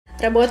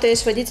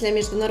Работаешь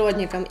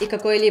водителем-международником и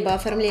какое-либо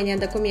оформление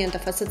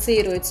документов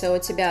ассоциируется у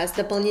тебя с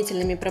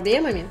дополнительными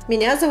проблемами?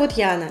 Меня зовут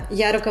Яна,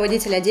 я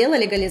руководитель отдела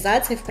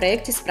легализации в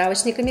проекте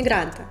 «Справочника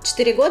мигранта».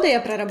 4 года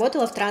я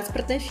проработала в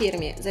транспортной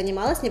фирме,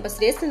 занималась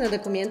непосредственно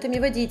документами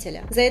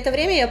водителя. За это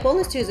время я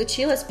полностью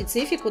изучила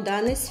специфику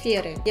данной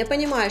сферы. Я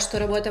понимаю, что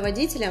работа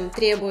водителем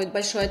требует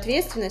большой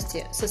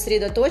ответственности,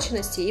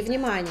 сосредоточенности и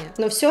внимания.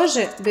 Но все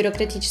же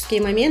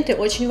бюрократические моменты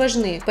очень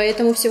важны,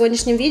 поэтому в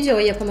сегодняшнем видео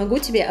я помогу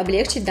тебе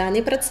облегчить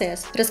данный процесс.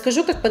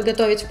 Расскажу, как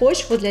подготовить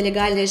почву для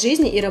легальной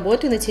жизни и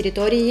работы на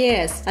территории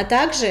ЕС, а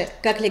также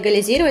как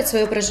легализировать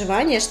свое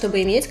проживание,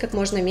 чтобы иметь как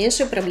можно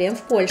меньше проблем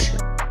в Польше.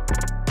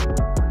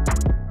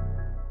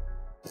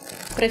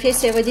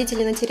 Профессия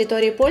водителя на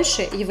территории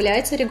Польши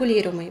является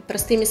регулируемой.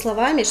 Простыми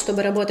словами,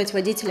 чтобы работать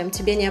водителем,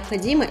 тебе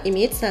необходимо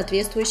иметь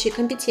соответствующие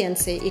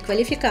компетенции и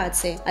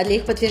квалификации, а для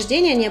их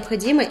подтверждения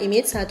необходимо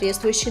иметь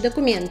соответствующие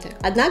документы.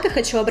 Однако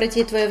хочу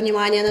обратить твое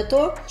внимание на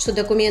то, что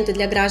документы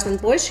для граждан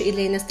Польши и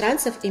для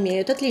иностранцев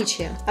имеют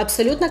отличия.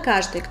 Абсолютно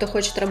каждый, кто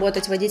хочет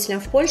работать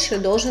водителем в Польше,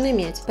 должен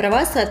иметь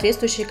права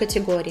соответствующей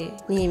категории,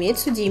 не иметь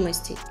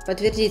судимостей,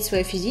 подтвердить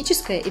свое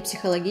физическое и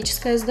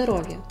психологическое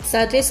здоровье.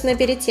 Соответственно,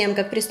 перед тем,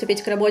 как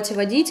приступить к работе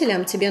водителем,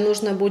 тебе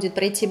нужно будет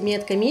пройти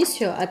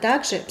медкомиссию, а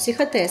также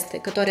психотесты,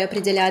 которые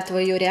определяют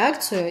твою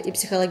реакцию и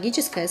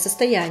психологическое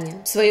состояние.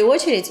 В свою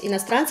очередь,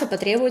 иностранцу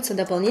потребуется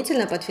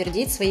дополнительно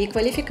подтвердить свои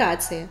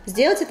квалификации.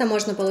 Сделать это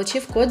можно,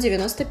 получив код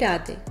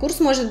 95. Курс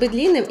может быть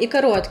длинным и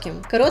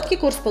коротким. Короткий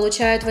курс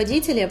получают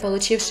водители,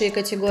 получившие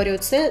категорию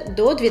С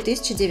до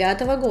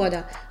 2009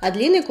 года, а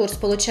длинный курс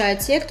получают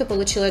те, кто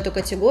получил эту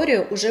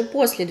категорию уже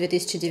после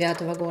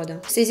 2009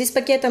 года. В связи с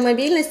пакетом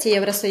мобильности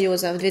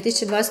Евросоюза в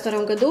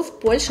 2022 году в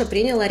Польше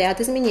приняла ряд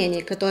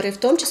изменений, которые в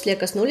том числе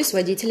коснулись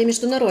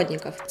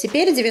водителей-международников.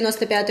 Теперь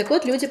 95-й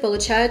код люди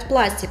получают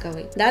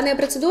пластиковый. Данная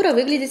процедура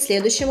выглядит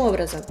следующим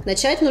образом.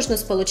 Начать нужно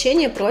с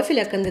получения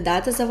профиля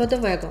кандидата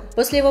заводового.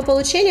 После его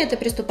получения ты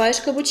приступаешь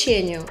к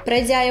обучению.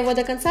 Пройдя его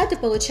до конца, ты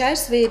получаешь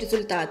свои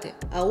результаты,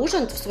 а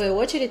ужин в свою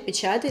очередь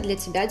печатает для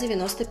тебя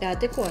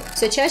 95-й код.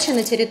 Все чаще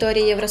на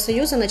территории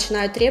Евросоюза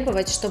начинают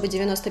требовать, чтобы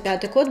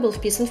 95-й код был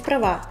вписан в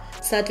права.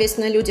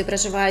 Соответственно, люди,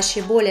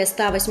 проживающие более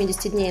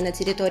 180 дней на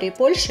территории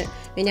Польши,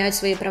 меняют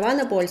свои права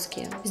на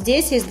польские.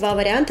 Здесь есть два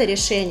варианта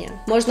решения.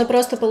 Можно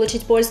просто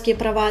получить польские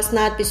права с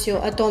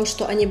надписью о том,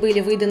 что они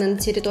были выданы на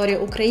территории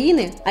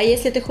Украины, а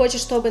если ты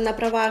хочешь, чтобы на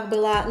правах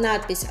была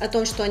надпись о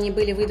том, что они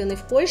были выданы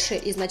в Польше,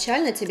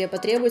 изначально тебе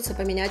потребуется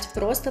поменять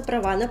просто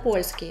права на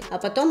польские, а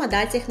потом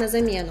отдать их на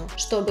замену,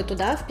 чтобы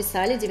туда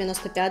вписали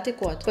 95-й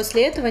код.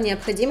 После этого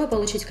необходимо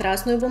получить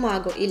красную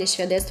бумагу или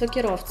świadectwo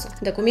kierowcy,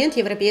 документ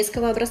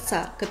европейского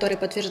образца, который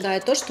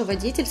подтверждает то, что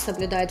водитель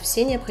соблюдает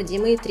все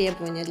необходимые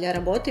требования для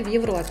работы в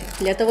Европе.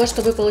 Для того,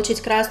 чтобы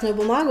получить красную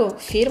бумагу,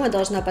 фирма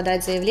должна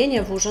подать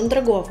заявление в Urząd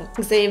Drogowy.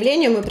 К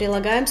заявлению мы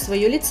прилагаем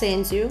свою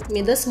лицензию,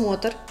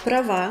 медосмотр,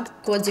 права,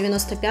 код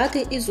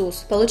 95 и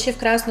ЗУС. Получив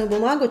красную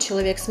бумагу,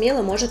 человек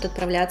смело может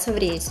отправляться в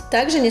рейс.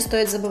 Также не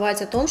стоит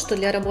забывать о том, что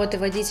для работы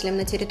водителем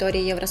на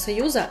территории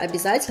Евросоюза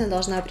обязательно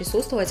должна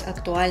присутствовать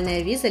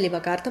актуальная виза либо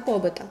карта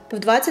побыта. В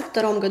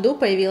 2022 году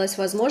появилась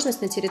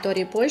возможность на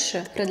территории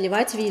Польши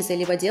продлевать визы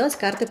либо делать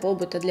карты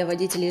побыта для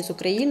водителей из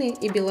Украины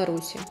и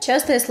Беларуси.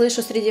 Часто я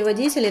слышу среди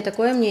водителей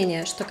такое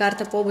мнение, что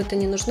карта побыта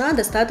не нужна,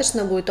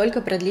 достаточно будет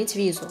только продлить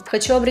визу.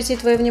 Хочу обратить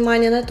твое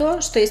внимание на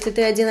то, что если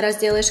ты один раз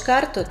делаешь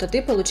карту, то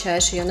ты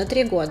получаешь ее на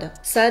 3 года.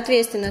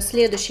 Соответственно,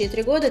 следующие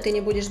 3 года ты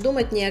не будешь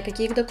думать ни о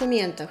каких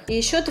документах. И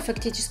еще ты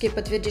фактически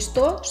подтвердишь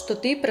то, что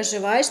ты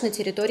проживаешь на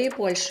территории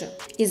Польши.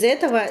 Из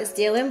этого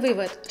сделаем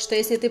вывод, что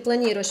если ты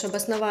планируешь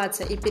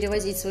обосноваться и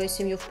перевозить свою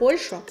семью в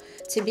Польшу,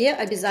 тебе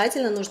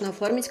обязательно нужно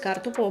оформить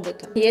карту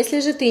побыта. Если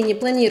же ты не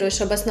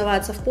планируешь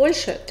обосноваться в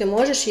Польше, ты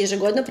можешь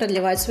ежегодно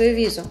продлевать свою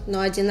визу,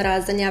 но один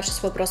раз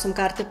занявшись вопросом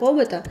карты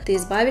побыта, ты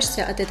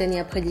избавишься от этой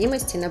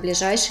необходимости на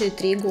ближайшие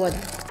 3 года.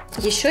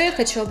 Еще я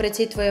хочу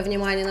обратить твое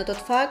внимание на тот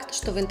факт,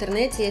 что в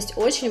интернете есть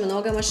очень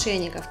много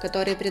мошенников,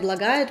 которые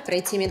предлагают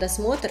пройти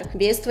медосмотр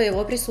без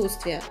твоего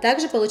присутствия,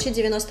 также получить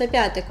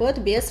 95-й код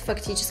без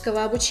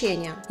фактического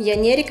обучения. Я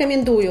не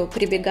рекомендую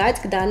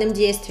прибегать к данным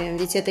действиям,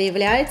 ведь это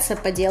является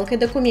подделкой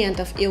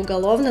документов и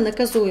уголовно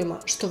наказуемо,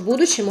 что в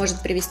будущем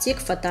может привести к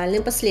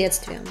фатальным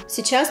последствиям.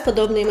 Сейчас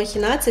подобные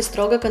махинации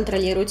строго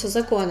контролируются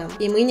законом,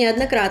 и мы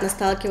неоднократно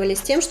сталкивались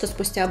с тем, что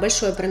спустя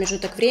большой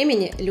промежуток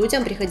времени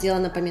людям приходило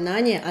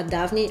напоминание о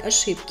давней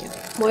ошибки.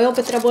 Мой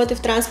опыт работы в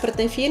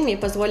транспортной фирме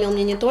позволил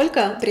мне не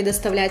только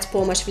предоставлять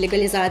помощь в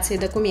легализации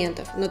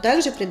документов, но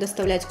также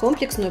предоставлять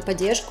комплексную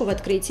поддержку в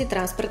открытии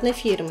транспортной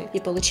фирмы и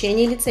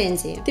получении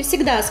лицензии. Ты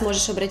всегда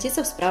сможешь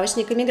обратиться в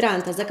справочник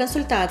иммигранта за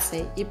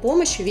консультацией и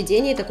помощью в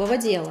ведении такого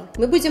дела.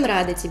 Мы будем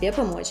рады тебе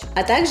помочь.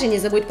 А также не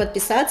забудь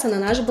подписаться на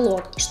наш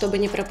блог, чтобы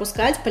не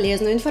пропускать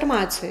полезную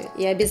информацию,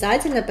 и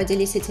обязательно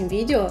поделись этим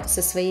видео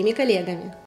со своими коллегами.